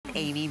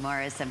Amy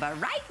Morrison. But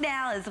right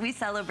now, as we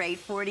celebrate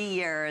 40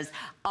 years,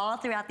 all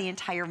throughout the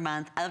entire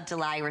month of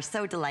July, we're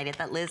so delighted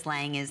that Liz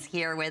Lange is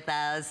here with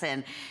us.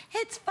 And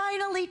it's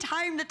finally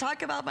time to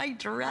talk about my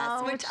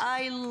dress, which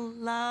I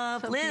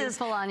love. So Liz,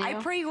 beautiful on you. I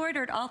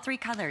pre-ordered all 3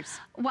 colors.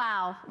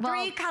 Wow. Well,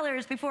 3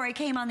 colors before I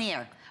came on the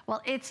air.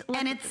 Well, it's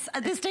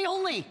this day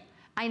only.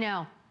 I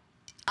know.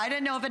 I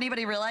didn't know if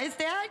anybody realized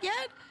that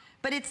yet.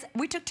 But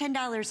we took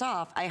 $10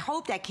 off. I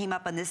hope that came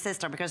up on this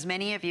system because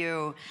many of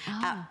you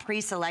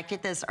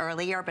pre-selected this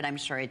earlier, but I'm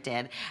sure it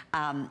did.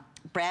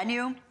 Brand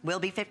new, will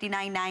be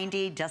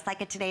 $59.90, just like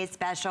a today's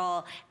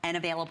special, and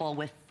available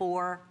with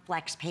 4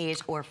 flex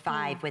pays or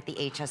 5 with the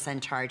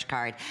HSN charge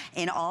card.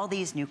 In all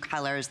these new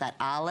colors, that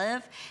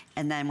olive,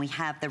 and then we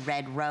have the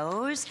red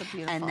rose,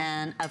 and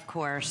then, of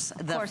course,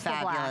 the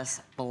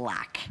fabulous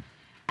black.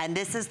 And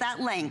this is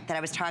that length that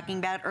I was talking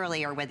about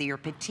earlier, whether you're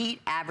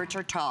petite, average,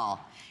 or tall.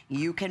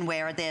 You can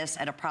wear this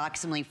at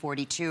approximately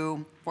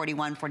 42,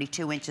 41,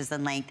 42 inches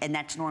in length, and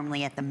that's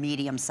normally at the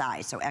medium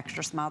size. So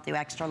extra small through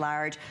extra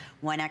large,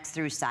 1X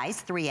through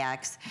size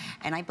 3X.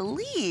 And I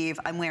believe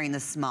I'm wearing the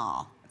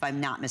small, if I'm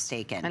not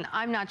mistaken. And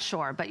I'm not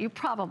sure, but you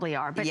probably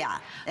are. But yeah,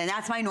 and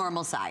that's my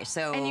normal size.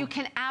 So. And you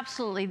can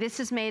absolutely, this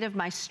is made of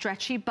my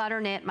stretchy butter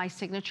knit, my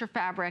signature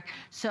fabric.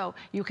 So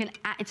you can,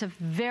 it's a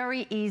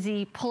very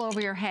easy pull over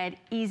your head,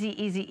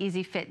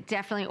 easy fit.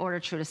 Definitely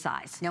order true to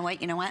size. You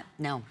know what?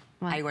 No.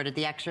 What? I ordered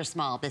the extra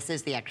small. This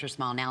is the extra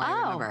small now,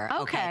 I remember.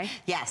 Okay.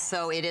 Yes,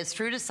 so it is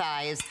true to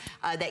size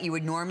that you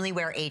would normally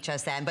wear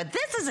HSN. But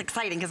this is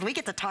exciting because we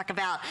get to talk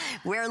about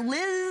where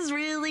Liz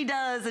really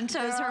does and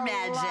shows her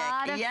magic. A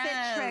lot of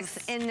fit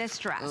tricks in this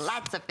dress.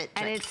 Lots of fit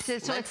tricks.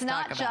 And it's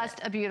not just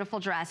a beautiful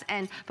dress.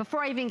 And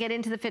before I even get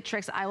into the fit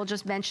tricks, I will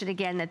just mention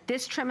again that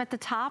this trim at the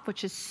top,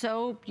 which is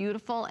so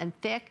beautiful and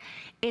thick,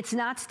 it's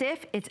not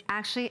stiff, it's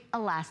actually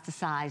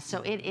elasticized.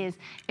 So it is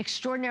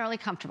extraordinarily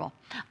comfortable.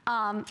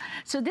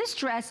 So this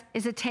dress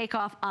is a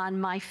takeoff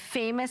on my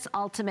famous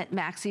Ultimate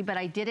Maxi, but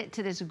I did it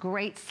to this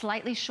great,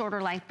 slightly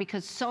shorter length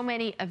because so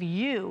many of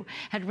you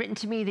had written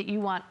to me that you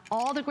want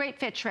all the great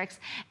fit tricks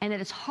and that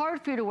it's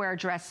hard for you to wear a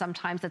dress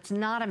sometimes that's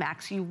not a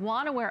maxi. You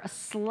want to wear a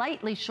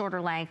slightly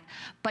shorter length,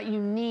 but you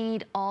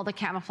need all the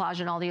camouflage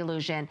and all the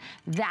illusion.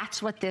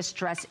 That's what this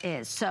dress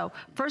is. So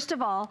first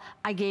of all,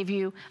 I gave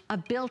you a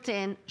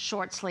built-in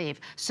short sleeve.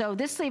 So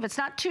this sleeve, it's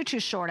not too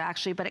short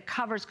actually, but it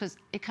covers, because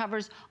it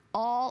covers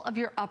all of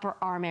your upper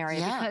arm area.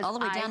 Yeah, because all the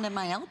way down to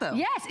my elbow.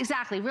 Yes,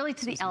 exactly, really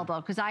to the elbow,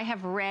 because I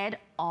have read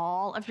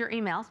all of your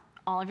emails,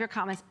 all of your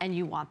comments, and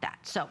you want that.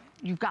 So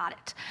you've got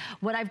it.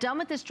 What I've done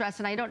with this dress,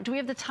 and do we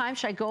have the time?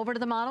 Should I go over to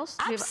the models?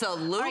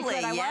 Absolutely,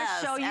 I want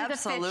to show you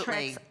absolutely. the fit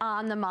tricks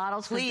on the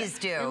models. Please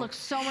do. It looks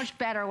so much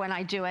better when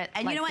I do it.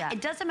 And you know what? It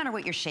doesn't matter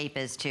what your shape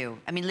is too.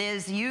 I mean,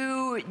 Liz,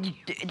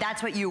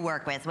 that's what you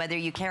work with. Whether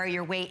you carry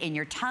your weight in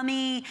your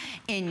tummy,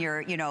 in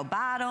your,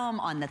 bottom,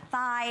 on the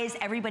thighs.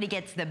 Everybody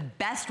gets the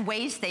best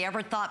waist they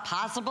ever thought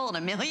possible in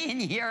a million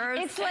years.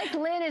 It's like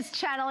Lynn is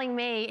channeling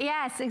me.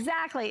 Yes,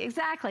 exactly.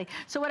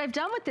 So what I've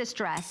done with this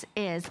dress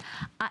is,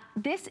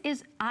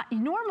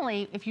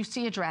 normally if you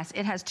see a dress,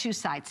 it has 2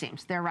 side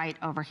seams. They're right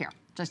over here.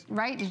 This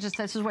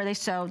is where they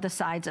sew the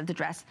sides of the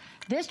dress.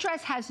 This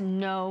dress has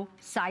no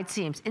side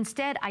seams.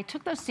 Instead, I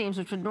took those seams,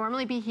 which would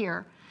normally be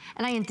here,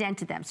 and I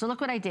indented them. So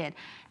look what I did.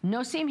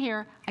 No seam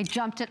here, I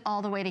jumped it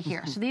all the way to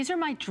here. So these are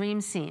my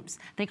dream seams.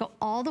 They go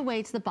all the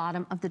way to the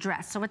bottom of the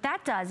dress. So what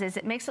that does is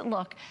it makes it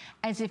look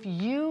as if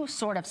you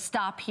sort of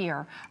stop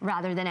here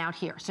rather than out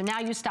here. So now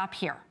you stop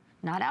here.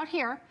 Not out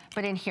here,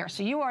 but in here.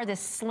 So you are this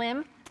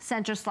slim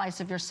center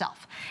slice of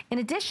yourself. In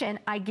addition,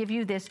 I give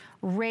you this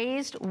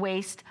raised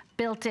waist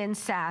built-in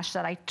sash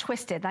that I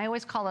twisted. And I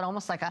always call it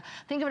almost like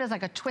think of it as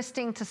like a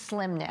twisting to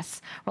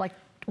slimness, or like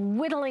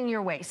whittling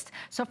your waist.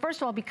 So first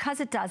of all,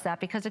 because it does that,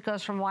 because it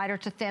goes from wider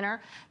to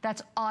thinner,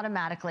 that's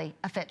automatically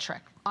a fit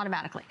trick,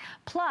 automatically.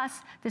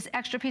 Plus, this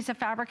extra piece of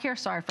fabric here,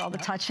 sorry for all the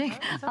touching,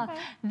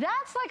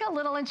 that's like a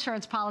little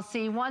insurance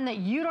policy, one that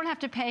you don't have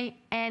to pay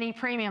any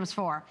premiums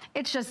for.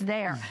 It's just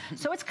there.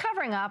 So it's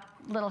covering up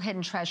little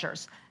hidden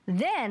treasures.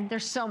 Then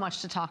there's so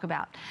much to talk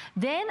about.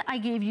 Then I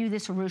gave you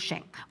this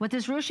ruching. What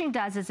this ruching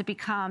does is it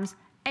becomes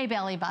a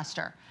belly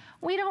buster.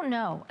 We don't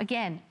know,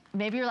 again,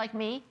 maybe you're like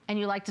me and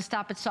you like to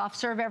stop at soft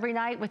serve every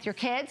night with your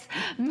kids.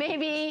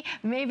 Maybe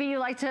you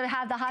like to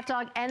have the hot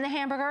dog and the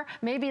hamburger.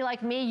 Maybe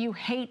like me, you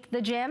hate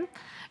the gym.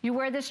 You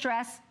wear this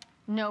dress,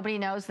 nobody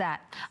knows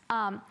that.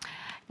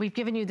 We've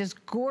given you this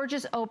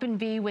gorgeous open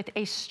V with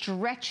a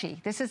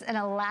stretchy, this is an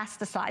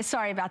elasticized,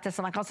 sorry about this,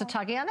 I'm like also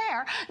tugging on the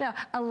hair. No,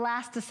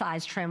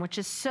 elasticized trim, which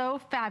is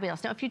so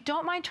fabulous. Now, if you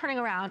don't mind turning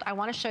around, I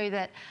wanna show you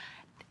that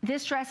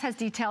this dress has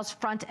details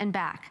front and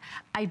back.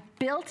 I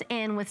built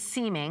in with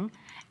seaming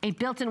a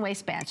built-in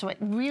waistband, so it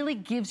really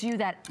gives you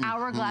that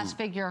hourglass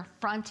figure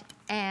front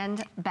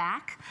and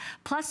back,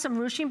 plus some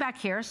ruching back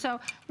here, so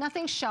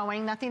nothing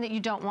showing, nothing that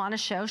you don't want to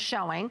show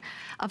showing.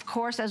 Of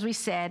course, as we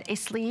said, a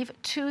sleeve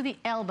to the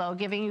elbow,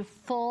 giving you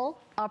full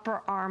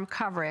upper arm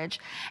coverage.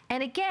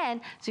 And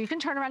again, so you can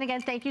turn around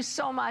again, thank you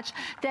so much,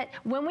 that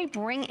when we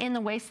bring in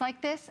the waist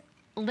like this,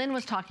 Lynn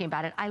was talking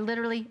about it. I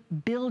literally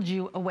build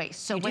you a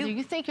waist. So whether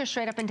you think you're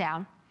straight up and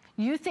down,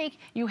 you think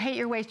you hate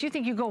your waist, you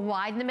think you go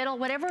wide in the middle,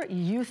 whatever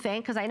you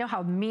think, because I know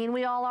how mean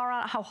we all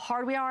are, how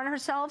hard we are on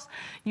ourselves,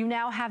 you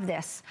now have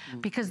this.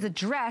 Because the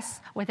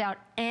dress, without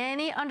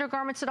any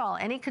undergarments at all,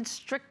 any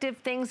constrictive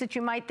things that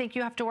you might think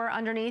you have to wear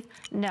underneath,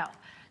 no.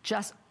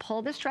 Just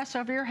pull this dress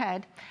over your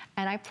head,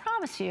 and I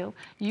promise you,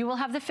 you will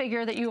have the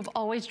figure that you have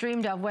always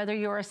dreamed of, whether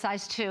you're a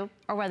size 2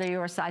 or whether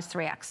you're a size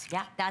 3X.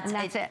 Yeah, that's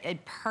it. A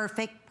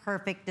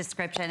perfect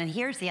description. And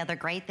here's the other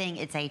great thing,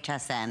 it's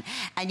HSN.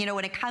 And you know,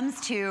 when it comes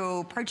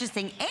to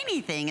purchasing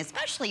anything,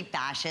 especially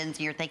fashions,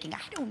 you're thinking, I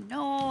don't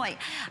know,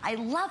 I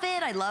love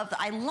it, I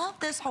love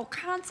this whole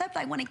concept,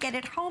 I want to get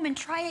it home and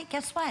try it.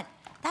 Guess what?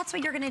 That's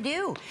what you're gonna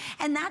do.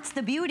 And that's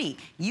the beauty.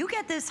 You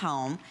get this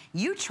home,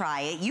 you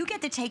try it, you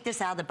get to take this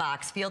out of the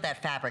box, feel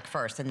that fabric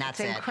first, and that's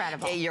it. It's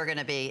incredible. You're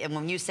gonna be, and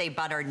when you say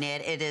butter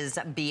knit, it is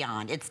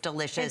beyond. It's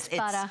delicious. It's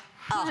butter.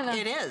 Oh,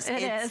 it is.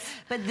 It is.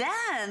 But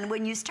then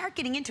when you start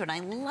getting into it, and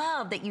I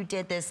love that you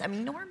did this. I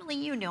mean, normally,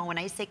 you know, when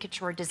I say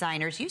couture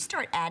designers, you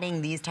start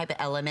adding these type of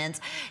elements,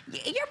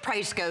 your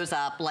price goes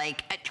up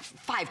like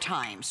 5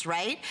 times,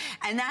 right?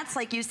 And that's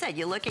like you said,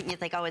 you look at it and you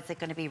think, oh, is it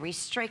gonna be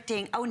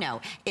restricting? Oh no,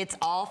 it's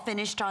all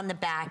finished on the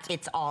back.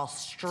 It's all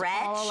stretched.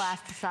 It's all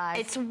elasticized.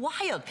 It's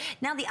wild.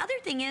 Now, the other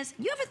thing is,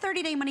 you have a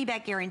 30-day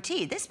money-back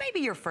guarantee. This may be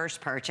your first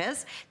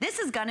purchase. This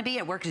is gonna be,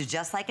 it works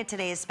just like a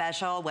Today's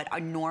Special, what are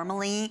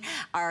normally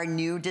our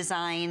new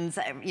designs,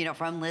 you know,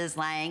 from Liz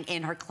Lange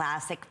in her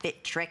classic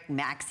fit trick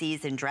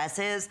maxis and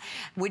dresses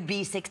would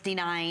be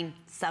 $69,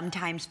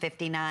 sometimes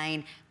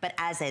 $59, but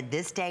as of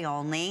this day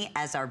only,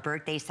 as our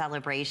birthday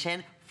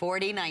celebration,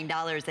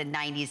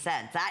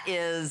 $49.90. That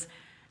is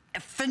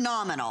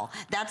phenomenal.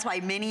 That's why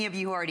many of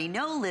you already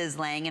know Liz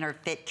Lange and her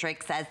fit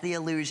tricks as the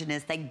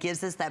illusionist that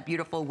gives us that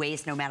beautiful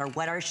waist no matter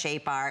what our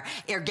shape are.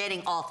 You're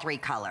getting all 3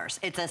 colors.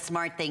 It's a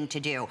smart thing to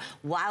do.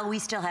 While we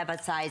still have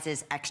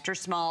sizes extra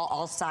small,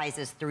 all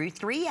sizes through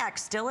 3X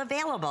still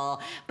available,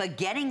 but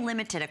getting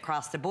limited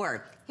across the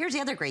board. Here's the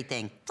other great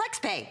thing,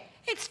 FlexPay.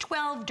 It's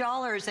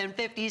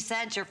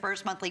 $12.50 your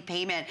first monthly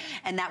payment,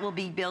 and that will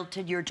be billed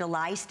to your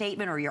July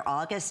statement or your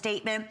August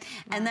statement,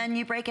 and then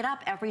you break it up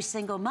every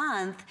single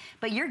month,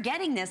 but you're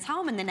getting this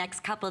home in the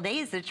next couple of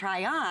days to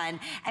try on,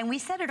 and we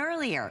said it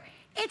earlier,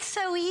 it's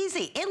so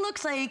easy. It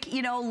looks like,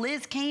 you know,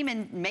 Liz came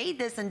and made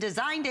this and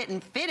designed it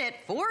and fit it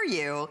for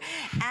you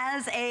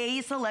as a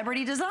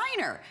celebrity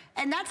designer.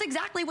 And that's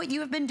exactly what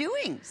you have been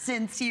doing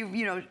since you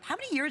know, how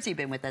many years have you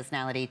been with us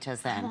now at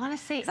HSN? I want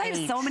to say 8. I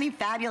have so many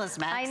fabulous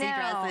maxi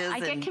dresses. I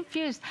get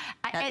confused.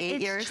 8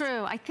 years? It's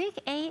true. I think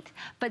 8,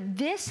 but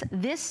this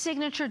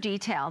signature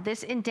detail,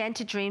 this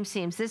indented dream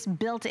seams, this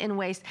built-in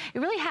waist, it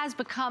really has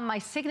become my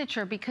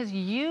signature because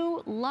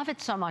you love it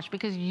so much.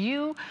 Because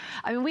you,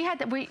 I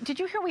mean, did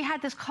you hear we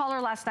had this caller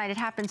last night? It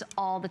happens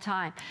all the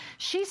time.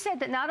 She said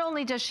that not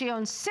only does she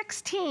own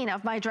 16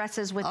 of my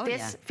dresses with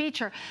this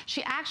feature,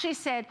 she actually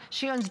said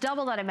she owns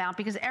double that amount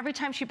because every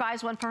time she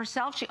buys one for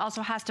herself, she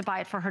also has to buy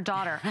it for her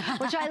daughter,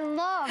 which I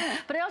love.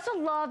 But I also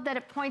love that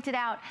it pointed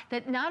out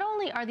that not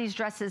only are these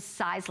dresses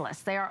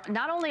sizeless,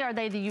 not only are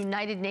they the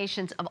United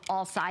Nations of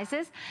all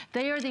sizes,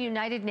 they are the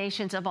United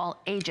Nations of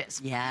all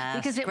ages. Yes,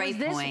 because it great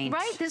was this, point.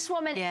 right? This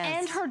woman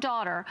and her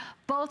daughter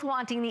both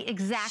wanting the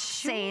exact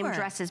same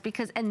dresses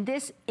and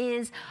this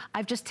is,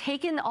 I've just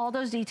taken all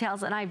those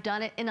details and I've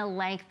done it in a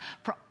length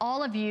for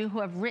all of you who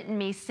have written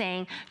me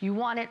saying you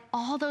wanted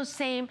all those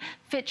same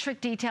fit trick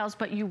details,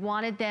 but you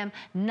wanted them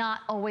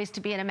not always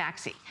to be in a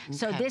maxi. Okay.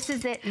 So this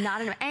is it,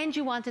 and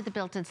you wanted the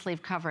built-in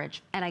sleeve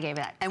coverage, and I gave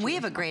that. And we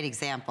have a great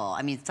example.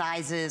 I mean,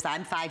 sizes,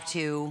 I'm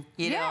 5'2",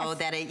 you know,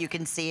 that you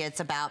can see it's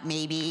about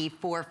maybe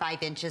 4 or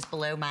 5 inches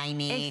below my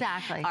knee.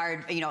 Exactly.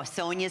 Our, you know,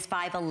 Sonia's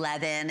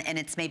 5'11", and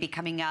it's maybe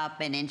coming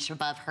up an inch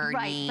above her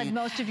knee. Right, but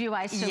most of you,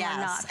 I assume, are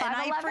not. 5'11"?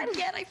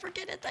 And I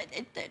forget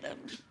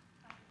it.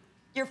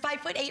 You're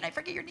 5'8", I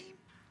forget your name.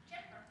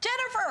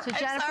 Jennifer.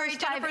 So I'm sorry,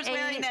 Jennifer's 5'8".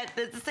 wearing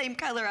the same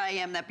color I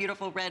am, that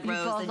beautiful red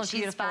rose, and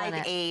she's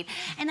 5'8".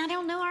 And I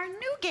don't know our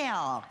new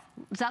gal.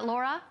 Is that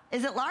Laura?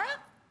 Is it Laura?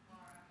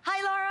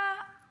 Hi,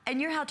 Laura.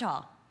 And you're how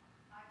tall?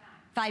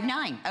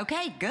 5'9".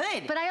 Okay,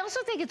 good. But I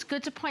also think it's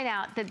good to point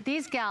out that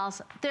these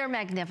gals, they're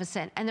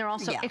magnificent and they're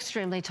also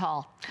extremely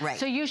tall. Right.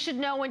 So you should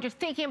know when you're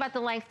thinking about the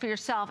length for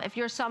yourself, if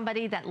you're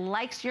somebody that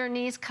likes your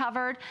knees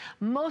covered,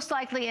 most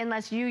likely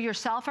unless you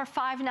yourself are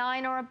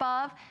 5'9" or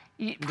above,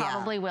 you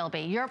probably will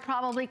be. You're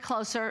probably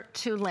closer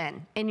to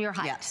Lynn in your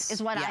height,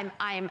 is what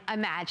I'm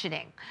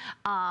imagining.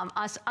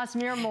 Us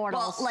mere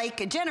mortals. Well,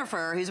 like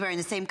Jennifer, who's wearing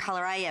the same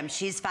color I am,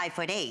 she's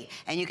 5'8",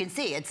 and you can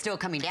see it's still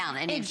coming down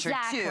an inch or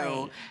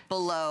 2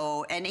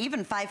 below, and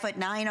even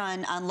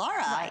 5'9" on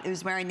Laura,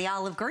 who's wearing the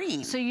olive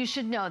green. So you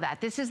should know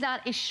that. This is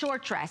not a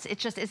short dress. It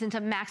just isn't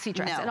a maxi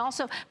dress. And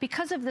also,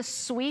 because of the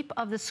sweep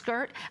of the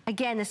skirt,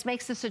 again, this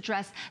makes this a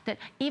dress that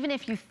even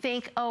if you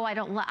think, oh,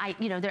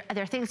 you know, there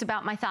are things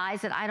about my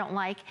thighs that I don't don't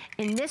like.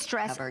 In this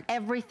dress, Covered.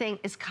 everything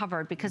is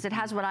covered because it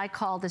has what I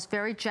call this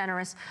very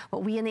generous,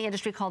 what we in the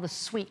industry call the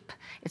sweep.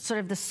 It's sort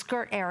of the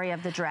skirt area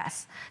of the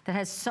dress that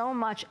has so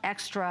much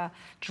extra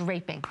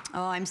draping.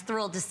 Oh, I'm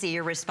thrilled to see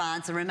your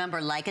response. And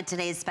remember, like at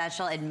today's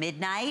special at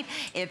midnight,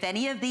 if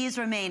any of these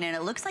remain, and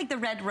it looks like the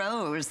red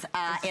rose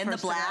and the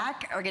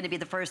black are going to be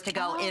the first to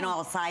go in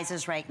all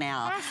sizes right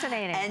now.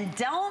 Fascinating. And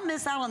don't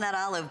miss out on that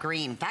olive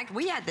green. In fact,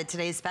 we had the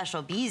today's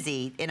special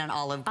Beezy in an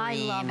olive green. I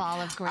love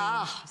olive green.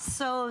 Oh,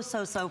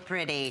 so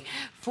pretty.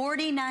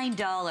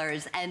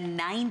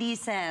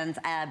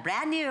 $49.90.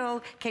 Brand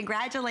new.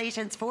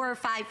 Congratulations. 4 or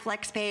 5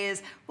 flex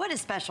pays. What a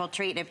special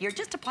treat. And if you're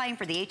just applying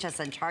for the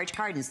HSN charge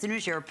card, and as soon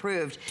as you're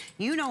approved,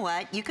 you know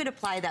what? You could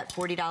apply that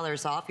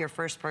 $40 off your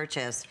first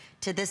purchase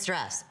to this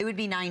dress. It would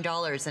be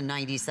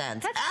 $9.90.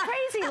 That's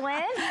crazy, Liz.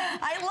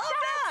 I love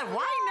that.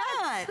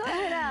 Why not?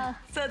 I know.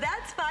 So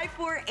that's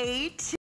 548.